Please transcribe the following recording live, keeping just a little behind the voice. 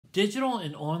Digital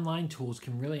and online tools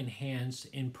can really enhance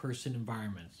in-person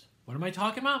environments. What am I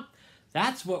talking about?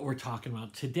 That's what we're talking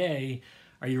about today.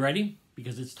 Are you ready?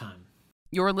 Because it's time.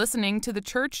 You're listening to the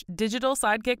Church Digital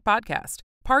Sidekick Podcast,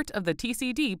 part of the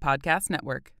TCD Podcast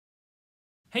Network.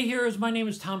 Hey heroes, my name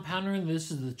is Tom Pounder, and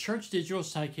this is the Church Digital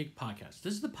Sidekick Podcast.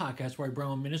 This is the podcast where I bring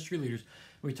on ministry leaders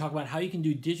and we talk about how you can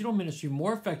do digital ministry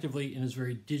more effectively in this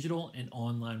very digital and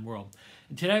online world.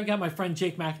 And today I've got my friend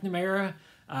Jake McNamara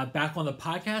back on the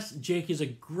podcast. Jake is a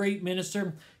great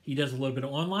minister. He does a little bit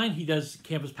of online. He does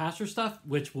campus pastor stuff,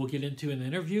 which we'll get into in the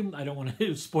interview. I don't want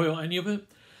to spoil any of it.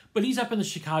 But he's up in the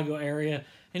Chicago area,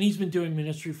 and he's been doing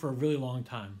ministry for a really long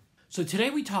time. So today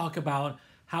we talk about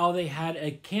how they had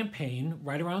a campaign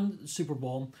right around the Super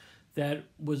Bowl that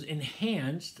was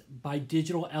enhanced by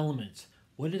digital elements.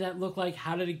 What did that look like?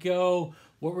 How did it go?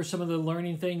 What were some of the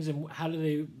learning things, and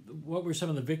what were some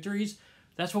of the victories?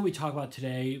 That's what we talk about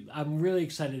today. I'm really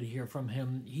excited to hear from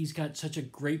him. He's got such a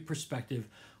great perspective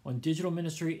on digital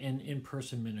ministry and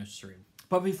in-person ministry.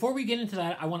 But before we get into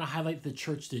that, I want to highlight the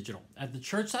Church Digital. At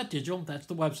thechurch.digital, that's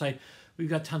the website, we've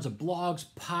got tons of blogs,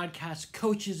 podcasts,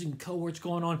 coaches, and cohorts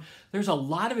going on. There's a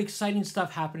lot of exciting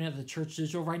stuff happening at the Church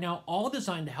Digital right now, all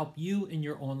designed to help you in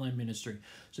your online ministry.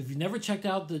 So if you've never checked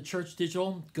out the Church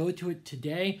Digital, go to it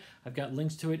today. I've got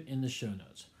links to it in the show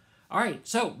notes. All right,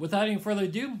 so without any further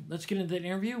ado, let's get into the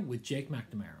interview with Jake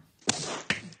McNamara.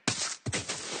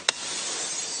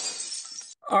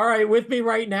 All right, with me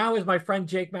right now is my friend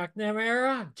Jake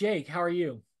McNamara. Jake, how are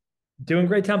you? Doing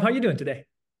great, Tom. How are you doing today?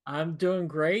 I'm doing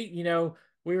great. You know,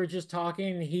 we were just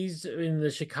talking. He's in the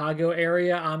Chicago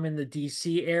area. I'm in the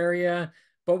DC area,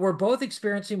 but we're both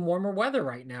experiencing warmer weather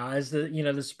right now as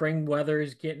the spring weather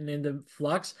is getting into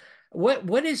flux.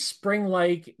 What is spring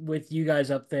like with you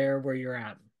guys up there where you're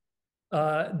at?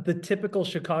 The typical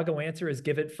Chicago answer is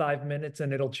give it 5 minutes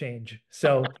and it'll change.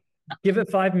 So give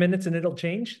it 5 minutes and it'll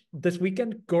change. This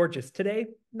weekend, gorgeous. Today,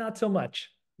 not so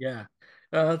much. Yeah.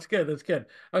 That's good. That's good.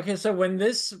 Okay, so when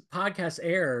this podcast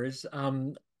airs,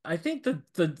 I think the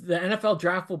NFL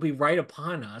draft will be right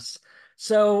upon us.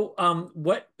 So,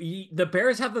 the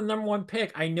Bears have the number one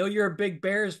pick. I know you're a big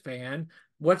Bears fan.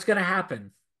 What's going to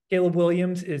happen? Caleb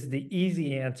Williams is the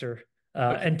easy answer.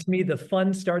 Okay. And to me, the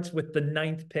fun starts with the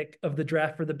 9th pick of the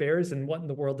draft for the Bears and what in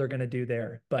the world they're going to do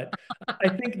there. But I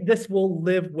think this will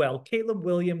live well. Caleb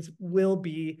Williams will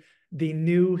be the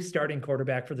new starting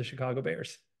quarterback for the Chicago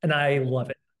Bears. And I love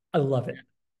it. I love it.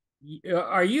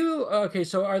 Are you okay?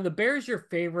 So are the Bears your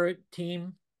favorite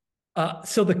team?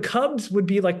 So the Cubs would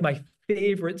be like my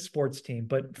favorite sports team,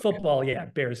 but football, yeah,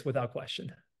 Bears without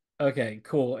question. Okay,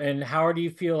 cool. And how do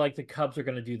you feel like the Cubs are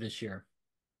going to do this year?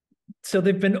 So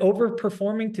they've been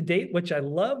overperforming to date, which I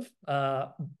love.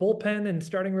 Bullpen and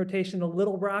starting rotation a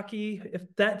little rocky. If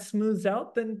that smooths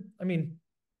out, then I mean,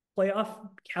 playoff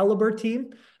caliber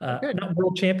team, not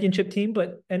world championship team,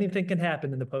 but anything can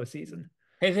happen in the postseason.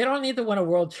 Hey, they don't need to win a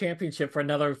world championship for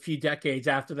another few decades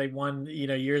after they won,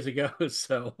 years ago.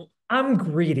 So I'm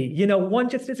greedy. One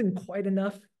just isn't quite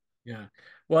enough. yeah.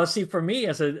 Well, see, for me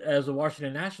as a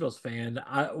Washington Nationals fan,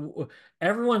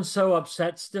 everyone's so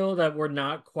upset still that we're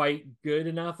not quite good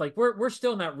enough. Like we're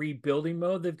still in that rebuilding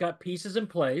mode. They've got pieces in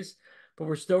place, but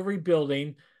we're still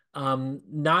rebuilding.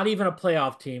 Not even a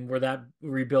playoff team. We're that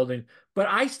rebuilding. But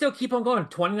I still keep on going.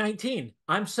 2019.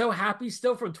 I'm so happy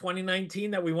still from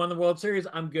 2019 that we won the World Series.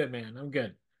 I'm good, man. I'm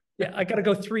good. Yeah, I got to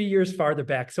go 3 years farther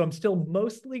back. So I'm still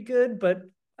mostly good, but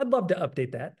I'd love to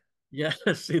update that. Yeah,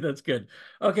 see, that's good.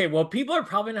 Okay, well, people are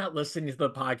probably not listening to the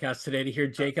podcast today to hear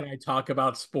Jake and I talk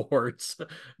about sports,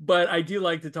 but I do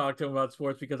like to talk to him about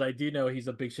sports because I do know he's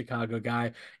a big Chicago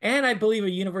guy, and I believe a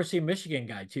University of Michigan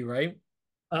guy too, right?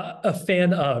 A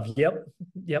fan of, yep.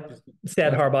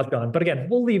 Sad Harbaugh's gone, but again,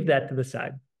 we'll leave that to the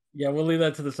side. Yeah, we'll leave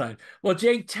that to the side. Well,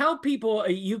 Jake, tell people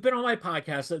you've been on my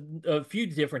podcast a few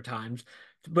different times,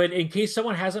 but in case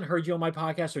someone hasn't heard you on my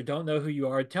podcast or don't know who you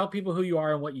are, tell people who you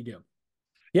are and what you do.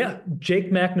 Yeah,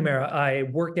 Jake McNamara. I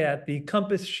work at the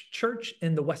Compass Church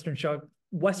in the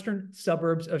western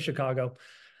suburbs of Chicago.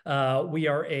 We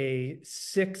are a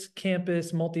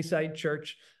 6-campus multi-site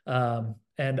church,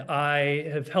 and I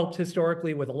have helped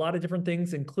historically with a lot of different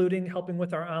things, including helping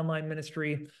with our online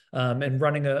ministry and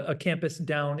running a campus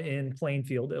down in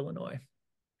Plainfield, Illinois.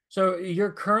 So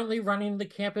you're currently running the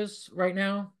campus right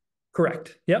now?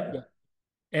 Correct. Yep. Yeah.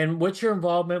 And what's your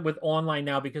involvement with online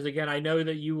now? Because again, I know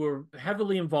that you were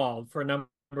heavily involved for a number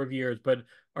of years, but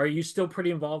are you still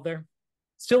pretty involved there?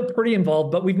 Still pretty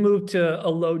involved, but we've moved to a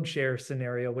load share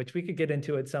scenario, which we could get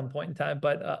into at some point in time,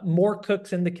 but more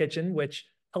cooks in the kitchen, which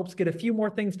helps get a few more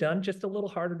things done, just a little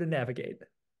harder to navigate.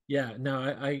 Yeah,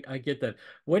 no, I get that.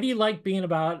 What do you like being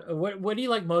about, what do you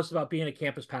like most about being a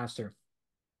campus pastor?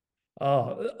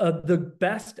 Oh, the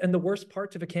best and the worst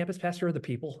parts of a campus pastor are the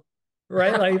people,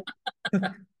 right? Like,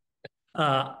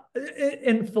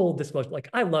 in full disclosure, like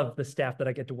I love the staff that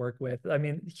I get to work with. I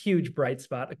mean, huge bright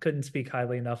spot. I couldn't speak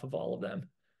highly enough of all of them.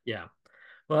 Yeah.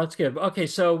 Well, that's good. Okay,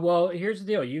 so well, here's the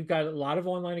deal. You've got a lot of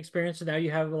online experience, and now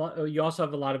you have a lot. You also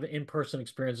have a lot of in-person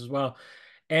experience as well.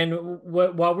 And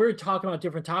while we were talking about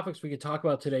different topics we could talk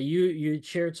about today, you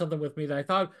shared something with me that I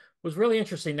thought was really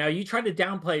interesting. Now you tried to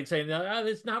downplay it, saying, "Oh,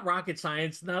 it's not rocket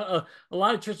science. Not a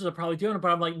lot of churches are probably doing it,"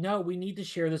 but I'm like, no, we need to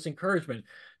share this encouragement.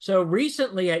 So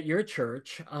recently at your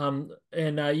church, and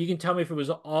you can tell me if it was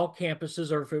all campuses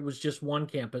or if it was just one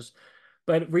campus.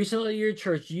 But recently, your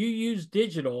church, you used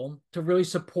digital to really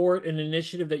support an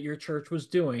initiative that your church was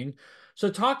doing. So,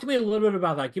 talk to me a little bit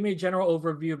about that. Give me a general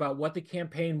overview about what the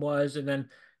campaign was, and then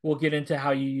we'll get into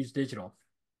how you use digital.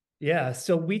 Yeah,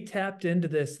 so we tapped into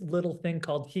this little thing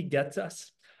called He Gets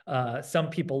Us. Some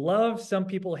people love, some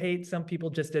people hate, some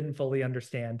people just didn't fully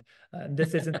understand. And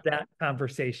this isn't that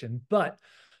conversation, but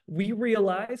we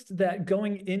realized that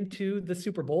going into the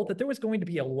Super Bowl, that there was going to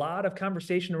be a lot of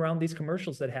conversation around these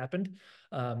commercials that happened.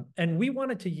 And we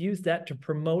wanted to use that to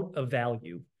promote a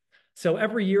value. So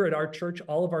every year at our church,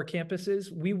 all of our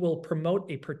campuses, we will promote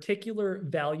a particular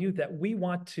value that we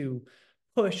want to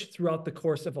push throughout the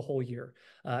course of a whole year.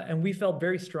 And we felt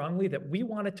very strongly that we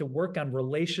wanted to work on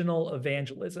relational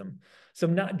evangelism. So,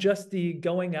 not just the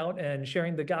going out and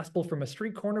sharing the gospel from a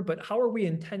street corner, but how are we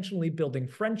intentionally building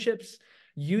friendships,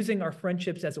 using our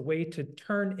friendships as a way to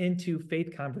turn into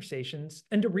faith conversations,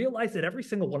 and to realize that every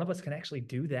single one of us can actually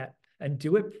do that and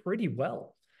do it pretty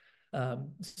well.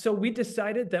 So we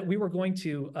decided that we were going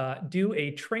to do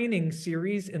a training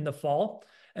series in the fall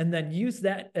and then use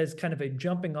that as kind of a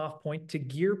jumping off point to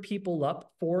gear people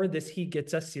up for this He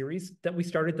Gets Us series that we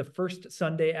started the first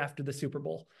Sunday after the Super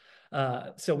Bowl.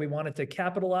 So we wanted to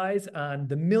capitalize on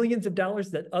the millions of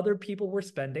dollars that other people were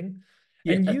spending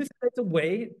and Yeah. use it as a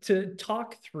way to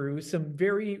talk through some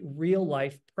very real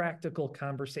life practical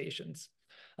conversations.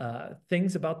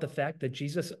 Things about the fact that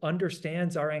Jesus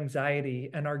understands our anxiety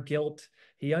and our guilt.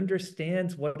 He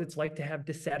understands what it's like to have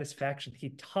dissatisfaction. He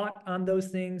taught on those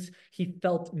things. He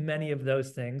felt many of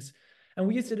those things. And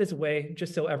we used it as a way,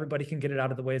 just so everybody can get it out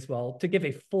of the way as well, to give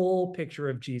a full picture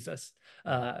of Jesus.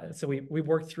 So we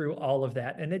worked through all of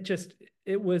that. And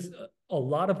it was a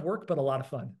lot of work, but a lot of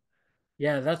fun.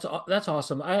 Yeah, that's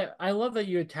awesome. I love that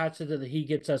you attached it to the He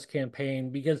Gets Us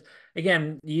campaign because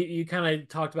again, you kind of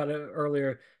talked about it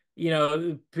earlier. You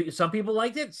know, some people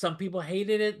liked it, some people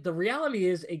hated it. The reality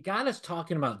is it got us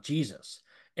talking about Jesus.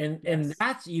 And Yes.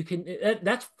 that's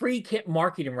that's free kit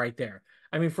marketing right there.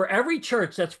 I mean, for every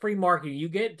church, that's free marketing. You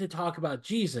get to talk about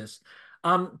Jesus.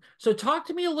 So talk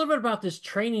to me a little bit about this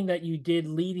training that you did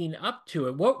leading up to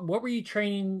it. What were you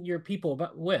training your people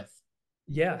about with?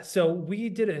 Yeah, so we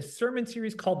did a sermon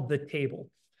series called The Table.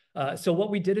 So what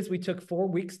we did is we took 4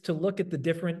 weeks to look at the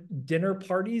different dinner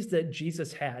parties that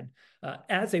Jesus had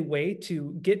as a way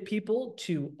to get people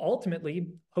to ultimately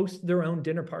host their own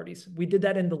dinner parties. We did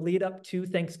that in the lead up to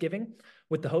Thanksgiving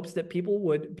with the hopes that people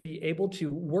would be able to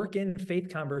work in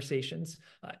faith conversations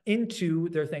into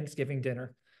their Thanksgiving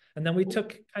dinner. And then we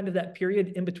took kind of that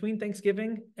period in between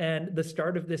Thanksgiving and the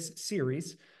start of this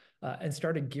series and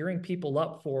started gearing people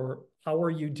up for how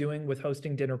are you doing with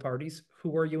hosting dinner parties?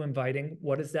 Who are you inviting?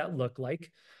 What does that look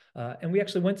like? And we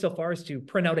actually went so far as to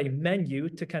print out a menu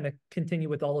to kind of continue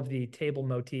with all of the table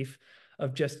motif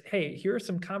of just, hey, here are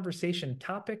some conversation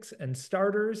topics and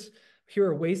starters. Here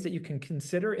are ways that you can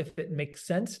consider if it makes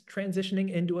sense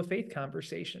transitioning into a faith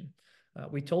conversation.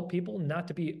 We told people not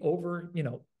to be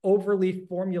overly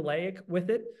formulaic with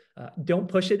it. Don't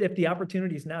push it if the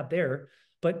opportunity is not there,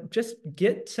 but just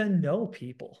get to know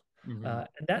people. Mhm.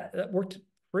 And that worked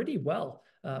pretty well.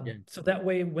 Yeah. So that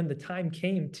way, when the time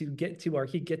came to get to our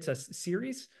He Gets Us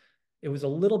series, it was a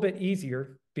little bit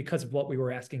easier because of what we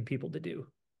were asking people to do.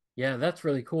 Yeah, that's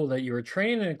really cool that you were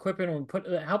training and equipping them,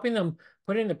 helping them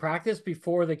put into practice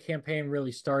before the campaign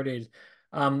really started.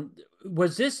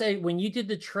 Was this when you did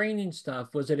the training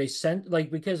stuff, was it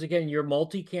because again, you're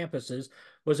multi-campuses,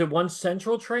 was it one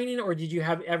central training or did you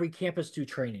have every campus do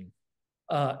training?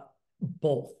 Uh,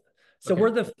 Both. So Okay.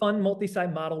 we're the fun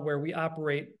multi-site model where we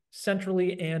operate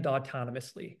centrally and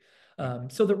autonomously.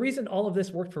 So the reason all of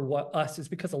this worked for us is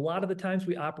because a lot of the times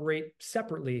we operate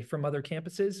separately from other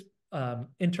campuses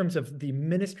in terms of the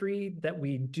ministry that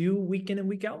we do week in and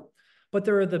week out. But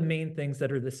there are the main things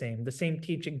that are the same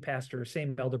teaching pastor,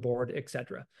 same elder board,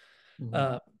 etc. Mhm.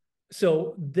 Uh,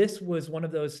 So this was one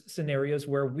of those scenarios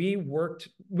where we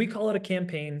call it a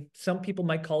campaign. Some people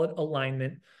might call it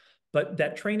alignment, but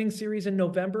that training series in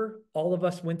November, all of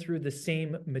us went through the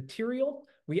same material.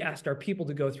 We asked our people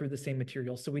to go through the same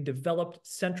material. So we developed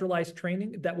centralized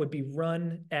training that would be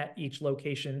run at each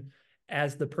location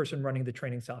as the person running the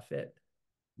training saw fit.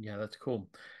 Yeah, that's cool.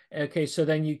 Okay, so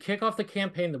then you kick off the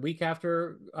campaign the week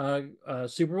after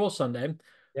Super Bowl Sunday.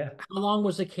 Yeah. How long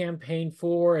was the campaign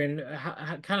for, and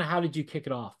how did you kick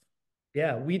it off?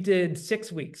 Yeah, we did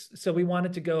 6 weeks. So we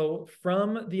wanted to go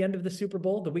from the end of the Super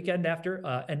Bowl, the weekend after,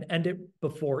 and end it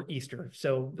before Easter.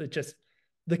 So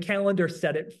the calendar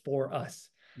set it for us.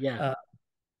 Yeah. Uh,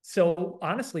 so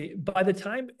honestly, by the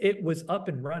time it was up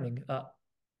and running,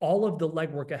 all of the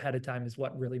legwork ahead of time is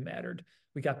what really mattered.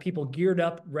 We got people geared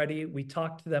up, ready. We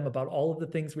talked to them about all of the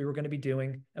things we were going to be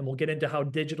doing, and we'll get into how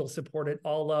digital supported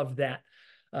all of that.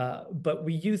 But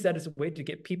we use that as a way to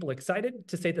get people excited,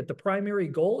 to say that the primary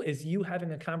goal is you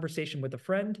having a conversation with a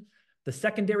friend. The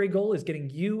secondary goal is getting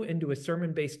you into a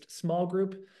sermon-based small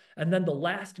group. And then the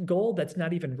last goal, that's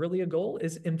not even really a goal,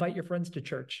 is invite your friends to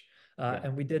church. Yeah.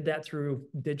 And we did that through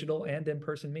digital and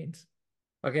in-person means.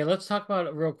 Okay, let's talk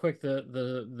about real quick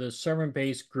the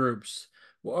sermon-based groups.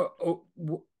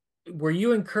 Were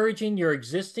you encouraging your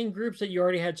existing groups that you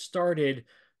already had started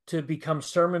to become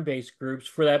sermon-based groups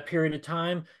for that period of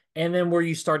time? And then were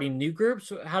you starting new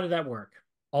groups? How did that work?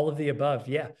 All of the above,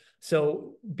 yeah.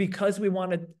 So because we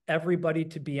wanted everybody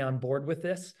to be on board with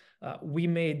this, we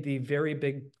made the very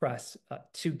big press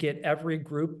to get every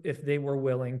group, if they were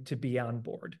willing, to be on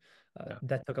board. Yeah.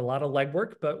 That took a lot of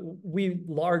legwork, but we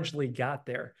largely got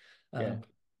there. Yeah.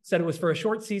 Said it was for a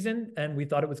short season, and we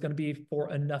thought it was going to be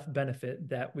for enough benefit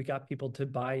that we got people to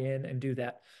buy in and do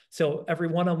that. So every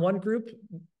one-on-one group,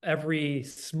 every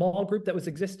small group that was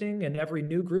existing, and every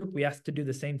new group, we asked to do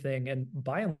the same thing. And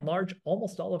by and large,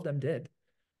 almost all of them did.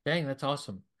 Dang, that's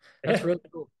awesome. That's really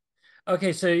cool.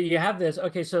 Okay, so you have this.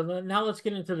 Okay, so now let's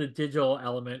get into the digital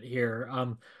element here.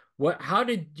 How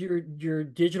did your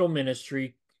digital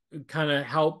ministry kind of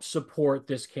help support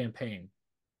this campaign?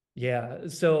 Yeah.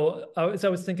 So as I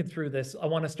was thinking through this, I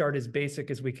want to start as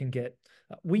basic as we can get.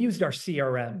 We used our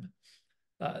CRM.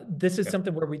 This is Yeah.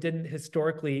 something where we didn't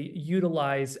historically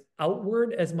utilize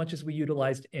outward as much as we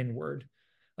utilized inward.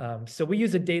 So we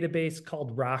use a database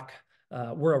called Rock.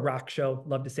 We're a rock show,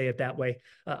 love to say it that way.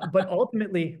 But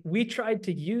ultimately, we tried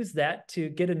to use that to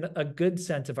get a good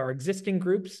sense of our existing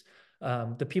groups,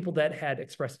 the people that had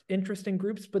expressed interest in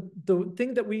groups. But the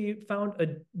thing that we found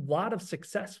a lot of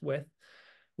success with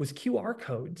was QR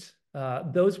codes.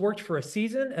 Those worked for a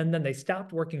season, and then they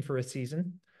stopped working for a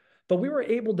season. But we were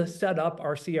able to set up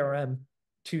our CRM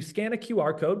to scan a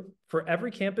QR code for every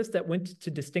campus that went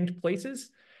to distinct places,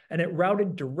 and it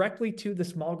routed directly to the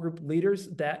small group leaders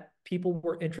that people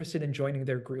were interested in joining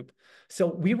their group. So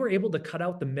we were able to cut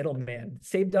out the middleman,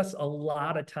 saved us a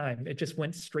lot of time. It just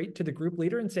went straight to the group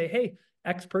leader and say, hey,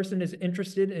 X person is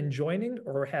interested in joining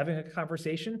or having a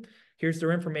conversation. Here's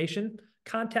their information.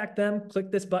 Contact them,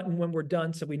 click this button when we're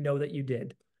done so we know that you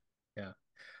did. Yeah.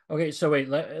 Okay, so wait,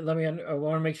 let me, I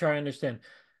want to make sure I understand.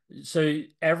 So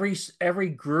every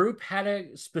group had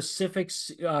a specific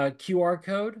QR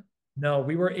code? No,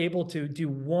 we were able to do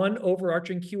one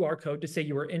overarching QR code to say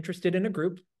you were interested in a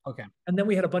group. Okay. And then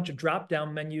we had a bunch of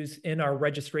drop-down menus in our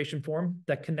registration form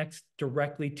that connects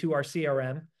directly to our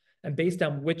CRM. And based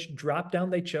on which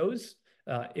drop-down they chose,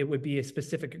 it would be a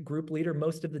specific group leader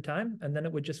most of the time, and then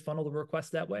it would just funnel the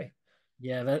request that way.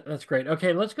 Yeah, that's great.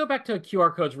 Okay, let's go back to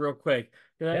QR codes real quick.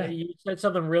 Yeah. You said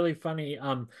something really funny.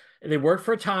 They worked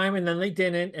for a time and then they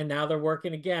didn't, and now they're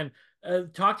working again.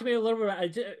 Talk to me a little bit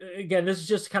about, again, this is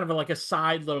just kind of like a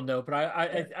side little note, but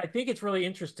I think it's really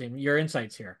interesting, your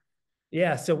insights here.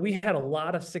 Yeah, so we had a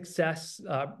lot of success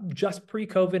just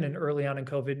pre-COVID and early on in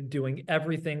COVID doing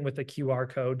everything with a QR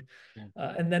code.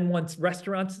 Yeah. And then once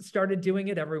restaurants started doing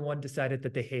it, everyone decided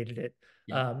that they hated it.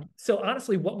 Yeah. So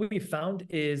honestly, what we found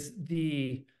is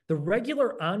the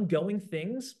regular ongoing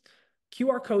things,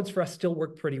 QR codes for us still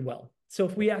work pretty well. So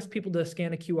if we ask people to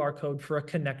scan a QR code for a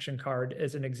connection card,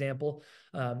 as an example,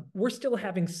 we're still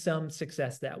having some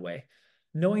success that way.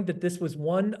 Knowing that this was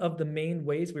one of the main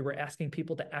ways we were asking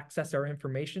people to access our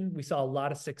information, we saw a lot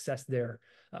of success there.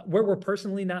 Where we're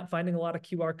personally not finding a lot of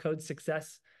QR code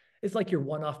success is like your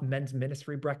one-off men's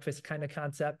ministry breakfast kind of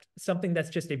concept, something that's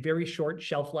just a very short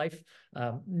shelf life,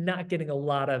 not getting a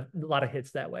lot of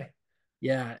hits that way.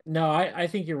 Yeah, no, I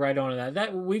think you're right on that.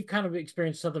 That we've kind of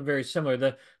experienced something very similar.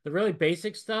 The really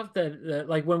basic stuff that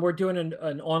like when we're doing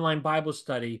an online Bible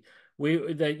study,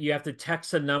 that you have to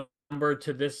text a number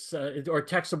to this or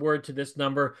text a word to this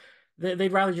number.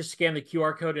 they'd rather just scan the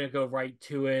QR code and go right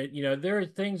to it. There are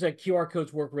things that QR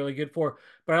codes work really good for,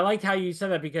 but I liked how you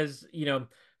said that because,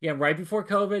 yeah, right before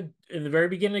COVID, in the very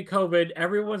beginning of COVID,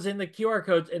 everyone's in the QR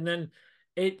codes, and then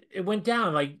it went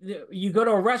down. Like you go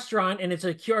to a restaurant and it's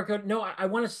a QR code. No, I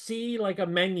want to see like a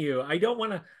menu. I don't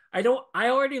want to. I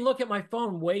already look at my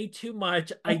phone way too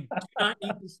much. I do not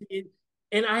need to see it.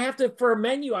 And I have to, for a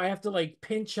menu, I have to like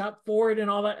pinch up for it and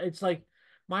all that. It's like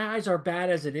my eyes are bad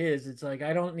as it is. It's like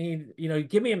I don't need,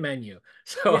 give me a menu.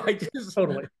 So Yeah,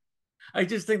 totally. I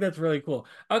just think that's really cool.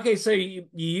 Okay, so you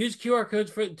use QR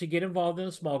codes to get involved in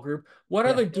a small group. What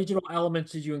Yeah. other digital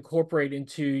elements did you incorporate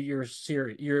into your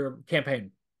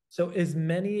campaign? So as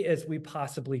many as we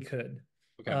possibly could.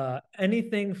 Okay.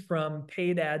 Anything from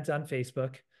paid ads on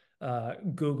Facebook,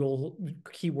 Google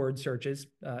keyword searches.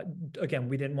 Again,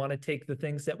 we didn't want to take the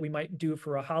things that we might do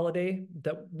for a holiday,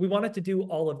 that we wanted to do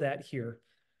all of that here.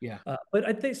 Yeah. But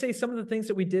I'd say some of the things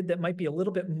that we did that might be a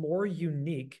little bit more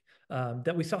unique,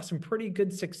 that we saw some pretty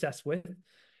good success with,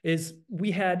 is we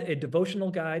had a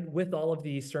devotional guide with all of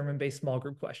the sermon-based small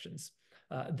group questions.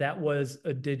 That was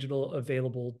a digital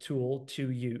available tool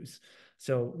to use.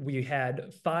 So we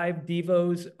had 5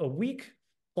 devos a week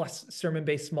plus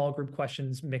sermon-based small group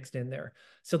questions mixed in there.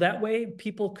 So that way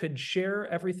people could share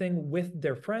everything with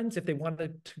their friends if they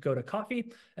wanted to go to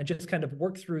coffee and just kind of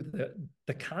work through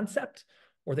the concept,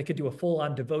 or they could do a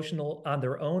full-on devotional on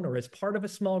their own or as part of a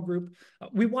small group.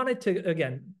 We wanted to,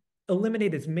 again,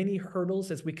 eliminate as many hurdles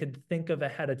as we could think of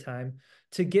ahead of time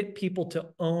to get people to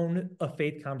own a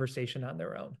faith conversation on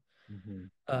their own.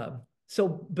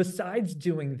 So besides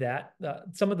doing that,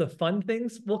 some of the fun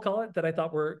things, we'll call it, that I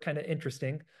thought were kind of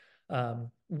interesting.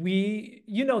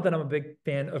 You know that I'm a big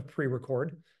fan of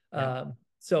pre-record. Yeah.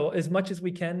 So as much as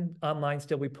we can online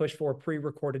still, we push for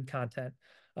pre-recorded content,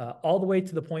 all the way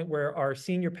to the point where our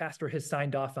senior pastor has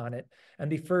signed off on it. And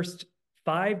the first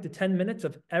 5 to 10 minutes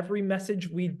of every message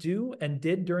we do and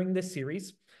did during this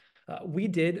series, we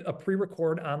did a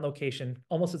pre-record on location,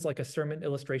 almost as like a sermon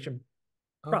illustration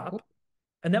prop. Cool.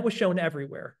 And that was shown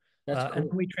everywhere. That's And cool.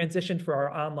 then we transitioned for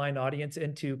our online audience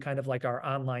into kind of like our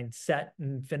online set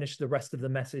and finished the rest of the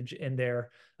message in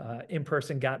there. In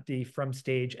person, got the from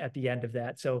stage at the end of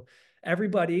that. So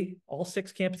everybody, all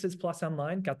 6 campuses plus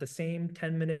online, got the same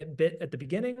 10-minute bit at the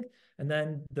beginning. And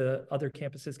then the other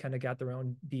campuses kind of got their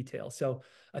own detail. So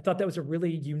I thought that was a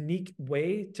really unique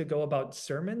way to go about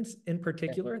sermons in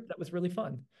particular. That was really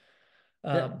fun.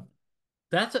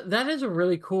 That is a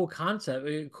really cool concept,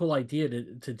 a cool idea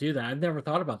to do that. I've never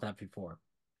thought about that before.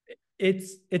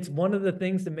 It's one of the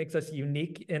things that makes us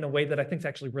unique in a way that I think is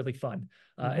actually really fun.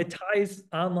 It ties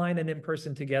online and in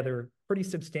person together pretty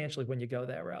substantially when you go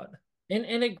that route. And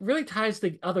it really ties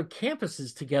the other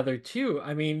campuses together too.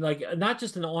 I mean, like not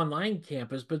just an online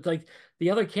campus, but like the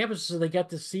other campuses, so they get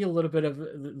to see a little bit of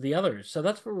the others. So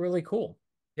that's really cool.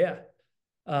 Yeah.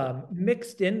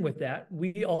 Mixed in with that,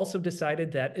 we also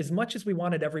decided that as much as we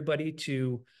wanted everybody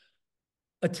to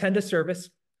attend a service,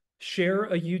 share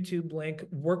a YouTube link,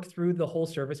 work through the whole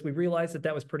service, we realized that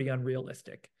that was pretty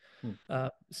unrealistic.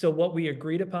 So what we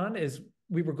agreed upon is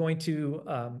we were going to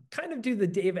kind of do the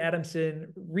Dave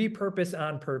Adamson repurpose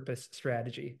on purpose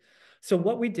strategy. So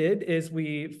what we did is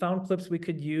we found clips we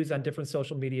could use on different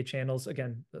social media channels.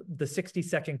 Again, the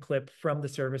 60-second clip from the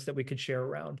service that we could share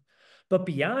around. But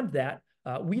beyond that,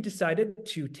 we decided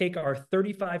to take our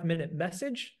 35-minute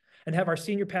message and have our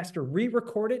senior pastor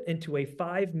re-record it into a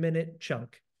 5-minute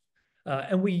chunk.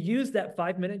 And we use that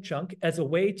 5-minute chunk as a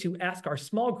way to ask our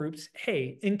small groups,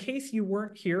 hey, in case you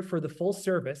weren't here for the full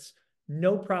service,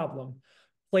 no problem.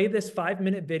 Play this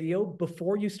 5-minute video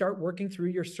before you start working through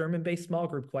your sermon-based small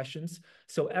group questions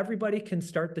so everybody can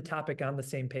start the topic on the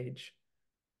same page.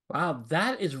 Wow,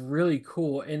 that is really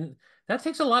cool. And that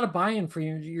takes a lot of buy-in for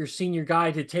your senior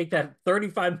guy to take that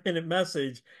 35-minute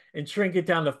message and shrink it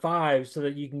down to 5 so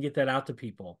that you can get that out to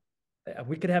people.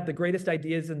 We could have the greatest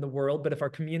ideas in the world, but if our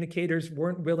communicators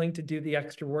weren't willing to do the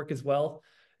extra work as well,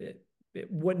 it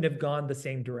wouldn't have gone the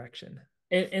same direction.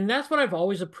 And that's what I've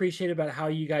always appreciated about how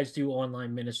you guys do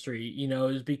online ministry,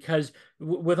 is because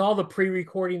with all the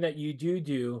pre-recording that you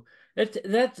do,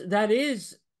 that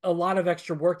is a lot of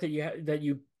extra work that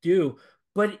you do,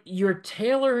 but you're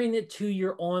tailoring it to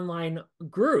your online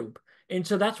group. And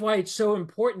so that's why it's so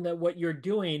important that what you're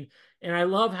doing. And I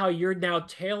love how you're now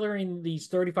tailoring these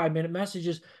 35-minute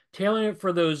messages, tailoring it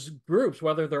for those groups,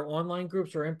 whether they're online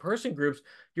groups or in-person groups.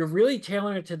 You're really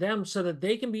tailoring it to them so that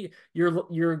they can be,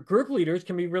 your group leaders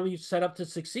can be really set up to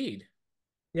succeed.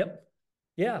 Yep.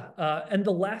 Yeah. And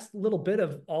the last little bit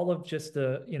of all of just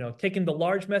taking the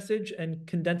large message and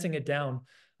condensing it down,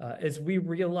 as we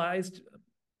realized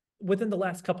within the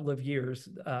last couple of years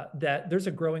that there's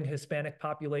a growing Hispanic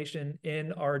population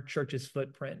in our church's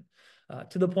footprint,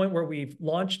 to the point where we've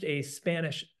launched a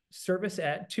Spanish service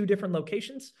at 2 different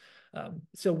locations.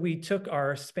 So we took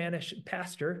our Spanish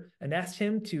pastor and asked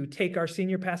him to take our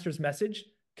senior pastor's message,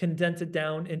 condense it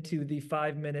down into the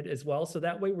 5-minute as well. So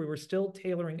that way we were still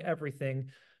tailoring everything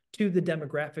to the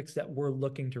demographics that we're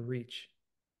looking to reach.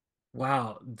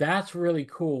 Wow, that's really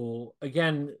cool.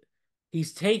 Again,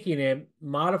 he's taking it,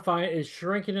 modifying it,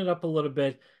 shrinking it up a little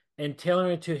bit, and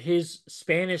tailoring it to his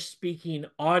Spanish speaking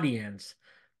audience.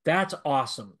 That's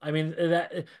awesome. I mean,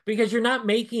 that because you're not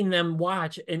making them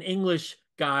watch an English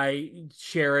guy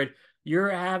share it.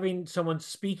 You're having someone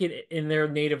speak it in their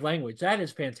native language. That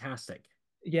is fantastic.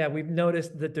 Yeah, we've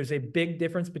noticed that there's a big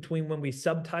difference between when we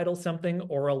subtitle something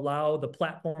or allow the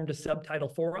platform to subtitle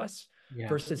for us Yeah.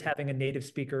 versus having a native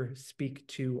speaker speak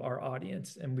to our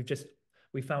audience. And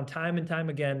we found time and time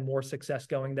again more success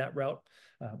going that route.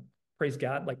 Praise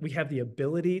God, like we have the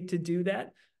ability to do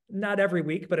that. Not every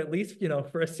week, but at least,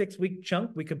 for a 6-week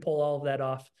chunk, we could pull all of that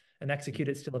off and execute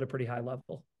it still at a pretty high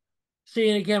level. See,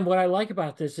 and again, what I like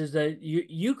about this is that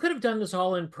you could have done this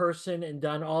all in person and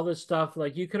done all this stuff.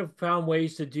 Like you could have found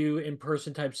ways to do in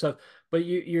person type stuff, but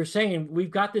you're saying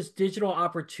we've got this digital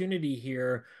opportunity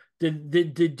here. The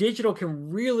digital can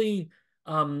really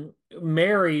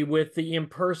marry with the in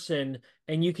person,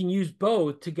 and you can use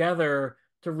both together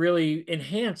to really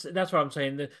enhance. That's what I'm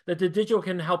saying. That the digital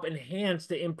can help enhance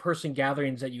the in person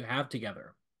gatherings that you have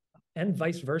together. And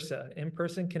vice versa. In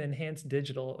person can enhance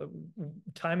digital.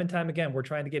 Time and time again, we're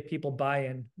trying to get people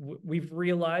buy-in. We've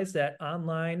realized that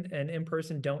online and in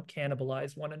person don't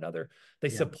cannibalize one another. They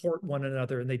support one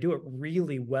another and they do it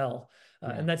really well.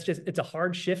 And it's a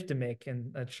hard shift to make.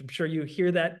 And I'm sure you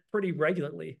hear that pretty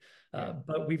regularly.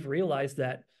 But we've realized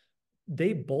that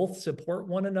they both support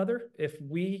one another. If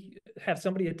we have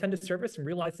somebody attend a service and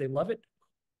realize they love it,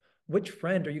 which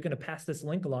friend are you going to pass this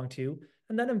link along to,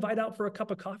 and then invite out for a cup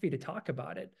of coffee to talk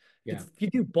about it? If you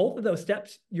do both of those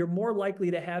steps, you're more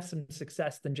likely to have some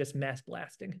success than just mass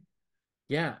blasting.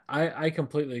 Yeah, I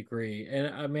completely agree.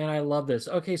 And I mean, I love this.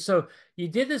 Okay, so you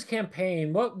did this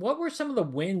campaign. What were some of the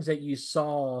wins that you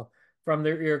saw from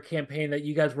your campaign that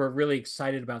you guys were really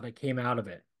excited about that came out of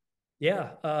it?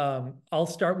 Yeah, I'll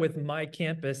start with my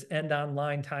campus and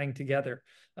online tying together.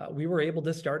 We were able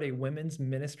to start a women's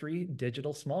ministry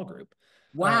digital small group.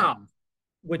 Wow.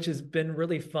 Which has been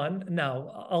really fun.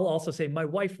 Now, I'll also say my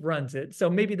wife runs it, so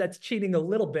maybe that's cheating a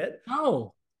little bit,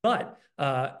 Oh, but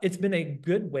it's been a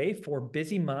good way for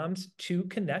busy moms to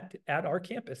connect at our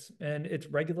campus. And it's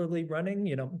regularly running,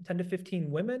 10 to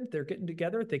 15 women. They're getting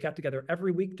together. They got together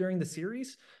every week during the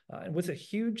series. It was a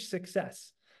huge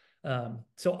success.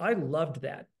 So I loved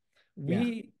that.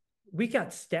 yeah. We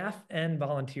got staff and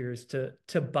volunteers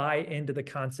to buy into the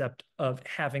concept of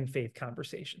having faith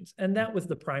conversations. And that was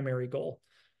the primary goal.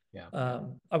 Yeah.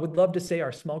 I would love to say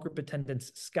our small group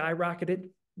attendance skyrocketed.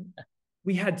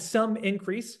 We had some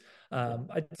increase.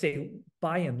 I'd say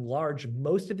by and large,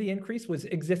 most of the increase was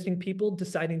existing people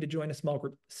deciding to join a small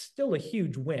group. Still a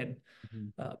huge win.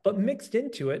 But mixed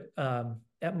into it,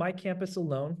 at my campus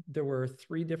alone, there were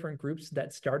 3 different groups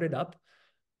that started up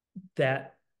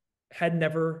that had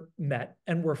never met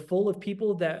and were full of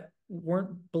people that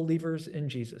weren't believers in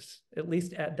Jesus, at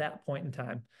least at that point in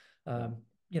time.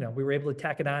 We were able to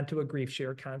tack it on to a grief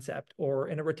share concept or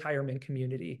in a retirement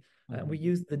community. We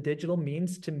used the digital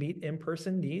means to meet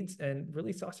in-person needs and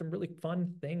really saw some really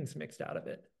fun things mixed out of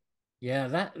it.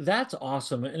 Yeah, that's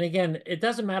awesome. And again, it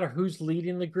doesn't matter who's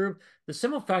leading the group. The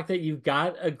simple fact that you've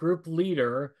got a group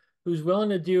leader who's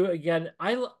willing to do, again,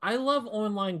 I love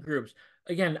online groups.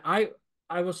 Again,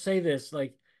 I will say this,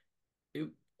 like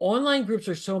online groups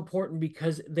are so important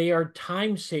because they are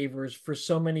time savers for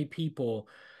so many people.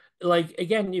 Like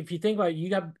again, if you think about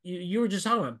it, you were just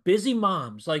talking about busy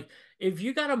moms. Like if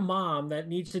you got a mom that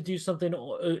needs to do something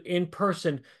in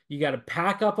person, you got to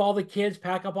pack up all the kids,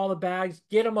 pack up all the bags,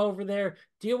 get them over there,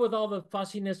 deal with all the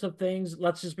fussiness of things.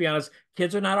 Let's just be honest,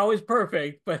 kids are not always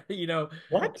perfect, but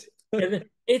What?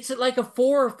 it's like a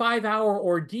 4 or 5 hour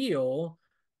ordeal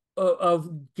of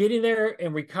getting there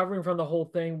and recovering from the whole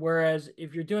thing. Whereas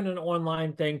if you're doing an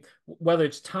online thing, whether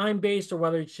it's time based or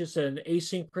whether it's just an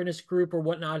asynchronous group or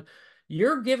whatnot,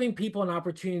 you're giving people an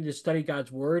opportunity to study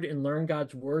God's word and learn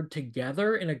God's word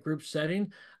together in a group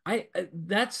setting.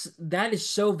 That is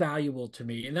so valuable to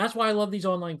me, and that's why I love these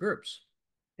online groups.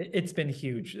 It's been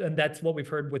huge. And that's what we've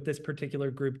heard with this particular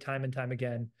group time and time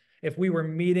again. If we were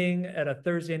meeting at a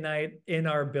Thursday night in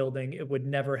our building, it would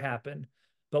never happen.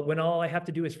 But when all I have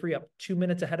to do is free up 2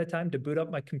 minutes ahead of time to boot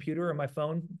up my computer or my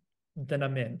phone, then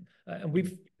I'm in. And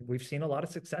we've seen a lot of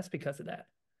success because of that.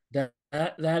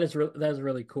 That is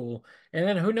really cool. And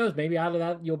then who knows, maybe out of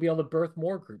that you'll be able to birth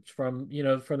more groups from,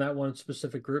 from that one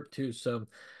specific group too. So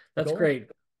that's Goal. great.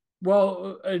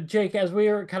 Well, Jake, as we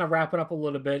are kind of wrapping up a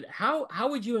little bit, how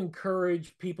would you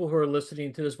encourage people who are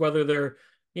listening to this, whether they're,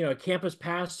 a campus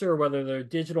pastor or whether they're a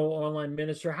digital online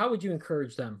minister, how would you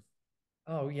encourage them?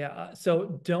 Oh, yeah.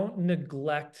 So don't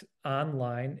neglect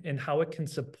online and how it can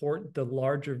support the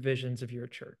larger visions of your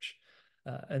church.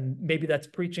 And maybe that's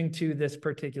preaching to this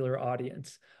particular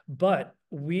audience. But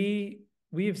we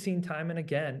have seen time and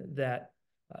again that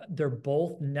they're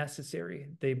both necessary.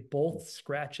 They both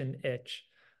scratch an itch.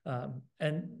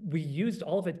 And we used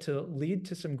all of it to lead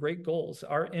to some great goals.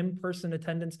 Our in-person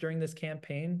attendance during this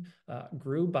campaign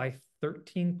grew by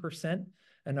 13%,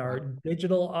 and our Wow.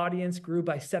 digital audience grew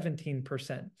by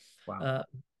 17%. Wow. Uh,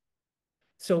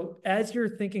 so as you're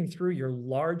thinking through your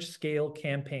large scale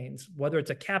campaigns, whether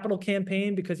it's a capital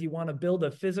campaign because you want to build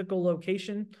a physical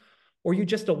location, or you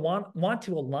just want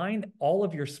to align all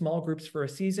of your small groups for a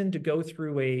season to go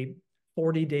through a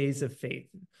 40 days of faith,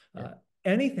 Yeah.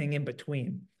 anything in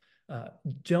between,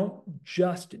 don't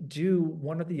just do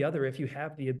one or the other if you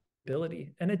have the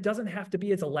ability. And it doesn't have to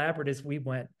be as elaborate as we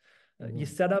went. You Mhm.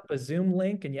 set up a Zoom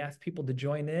link and you ask people to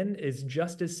join in is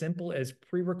just as simple as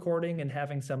pre-recording and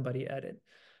having somebody edit.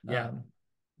 Yeah. Um,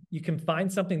 you can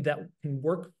find something that can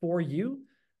work for you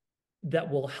that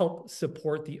will help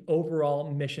support the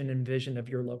overall mission and vision of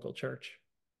your local church.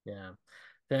 Yeah.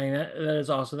 Dang, that is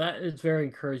awesome. That is very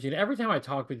encouraging. Every time I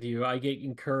talk with you, I get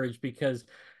encouraged because,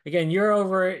 again, you're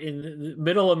over in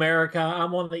middle America.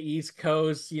 I'm on the East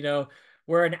Coast.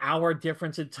 We're an hour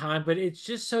difference in time, but it's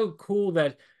just so cool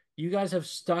that you guys have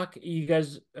stuck. You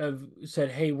guys have said,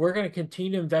 hey, we're going to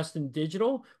continue to invest in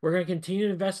digital. We're going to continue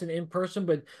to invest in person,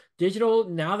 but digital,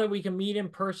 now that we can meet in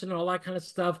person and all that kind of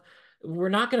stuff, we're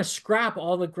not going to scrap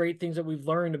all the great things that we've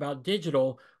learned about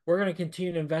digital. We're going to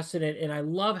continue to invest in it. And I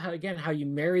love how you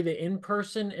marry the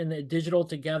in-person and the digital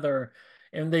together,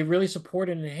 and they really support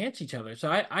and enhance each other. So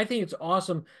I think it's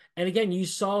awesome. And again, you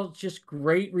saw just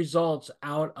great results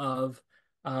out of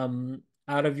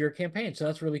your campaign. So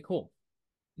that's really cool.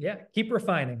 Yeah, keep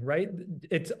refining, right?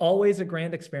 It's always a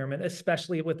grand experiment,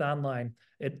 especially with online.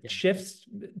 It Yeah. shifts,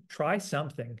 try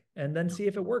something and then Yeah. see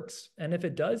if it works. And if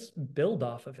it does, build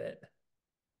off of it.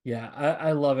 Yeah,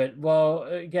 I love it. Well,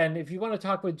 again, if you want to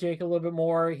talk with Jake a little bit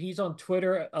more, he's on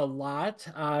Twitter a lot.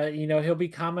 He'll be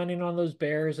commenting on those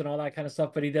bears and all that kind of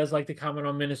stuff, but he does like to comment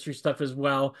on ministry stuff as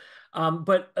well.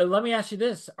 But let me ask you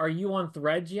this. Are you on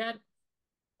Threads yet?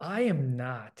 I am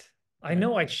not. I Okay.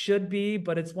 know I should be,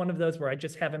 but it's one of those where I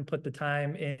just haven't put the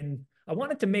time in. I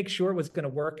wanted to make sure it was going to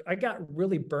work. I got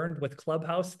really burned with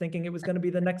Clubhouse thinking it was going to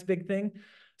be the next big thing.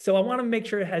 So I want to make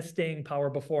sure it has staying power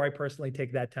before I personally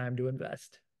take that time to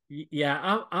invest.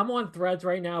 Yeah, I'm on Threads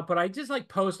right now, but I just like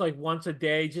post like once a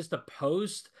day just to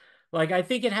post. Like I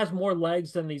think it has more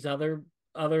legs than these other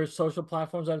social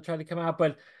platforms that have tried to come out.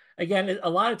 But again, a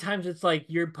lot of times it's like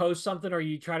you post something or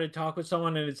you try to talk with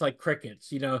someone and it's like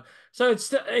crickets. So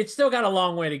it's still got a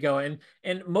long way to go. And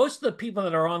most of the people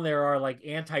that are on there are like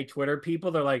anti-Twitter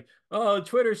people. They're like, oh,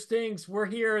 Twitter stinks. We're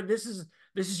here. This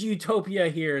is utopia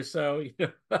here. So.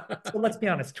 So let's be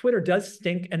honest, Twitter does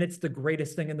stink and it's the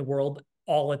greatest thing in the world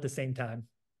all at the same time.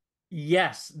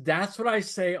 Yes, that's what I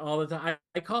say all the time.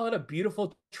 I call it a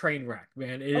beautiful train wreck,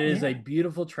 man. It Oh, is a yeah.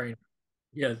 beautiful train.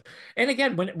 Yes. And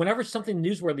again, whenever something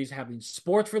newsworthy is happening,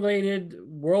 sports related,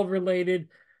 world related,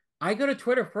 I go to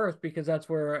Twitter first because that's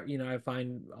where, I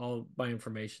find all my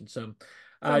information. So,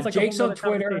 Sounds like a whole Jake's on nother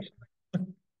Twitter.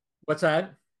 conversation. What's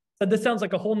that? But this sounds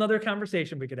like a whole nother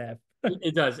conversation we could have.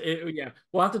 It does. Yeah.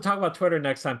 We'll have to talk about Twitter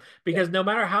next time Yeah. because no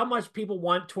matter how much people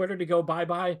want Twitter to go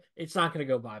bye-bye, it's not going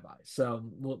to go bye-bye. So,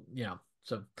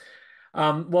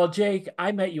 well, Jake,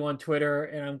 I met you on Twitter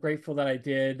and I'm grateful that I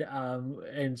did.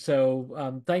 And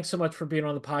so thanks so much for being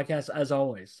on the podcast as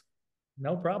always.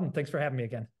 No problem. Thanks for having me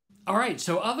again. All right.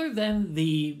 So, other than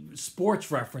the sports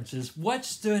references, what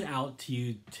stood out to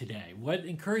you today? What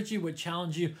encouraged you? What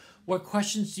challenged you? What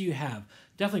questions do you have?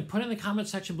 Definitely put it in the comment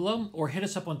section below or hit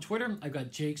us up on Twitter. I've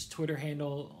got Jake's Twitter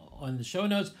handle on the show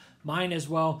notes, mine as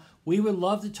well. We would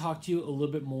love to talk to you a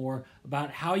little bit more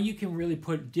about how you can really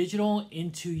put digital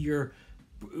into your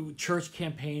church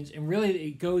campaigns, and really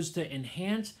it goes to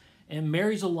enhance and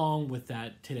marries along with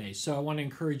that today. So I want to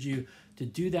encourage you to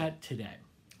do that today.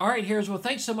 All right, here's well.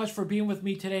 Thanks so much for being with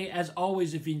me today. As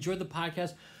always, if you enjoyed the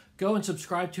podcast, go and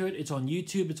subscribe to it. It's on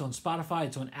YouTube, it's on Spotify,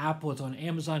 it's on Apple, it's on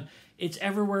Amazon. It's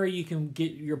everywhere you can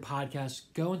get your podcasts.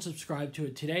 Go and subscribe to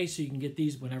it today so you can get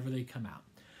these whenever they come out.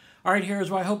 All right,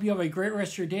 here's well. I hope you have a great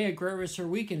rest of your day, a great rest of your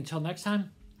week, and until next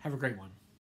time, have a great one.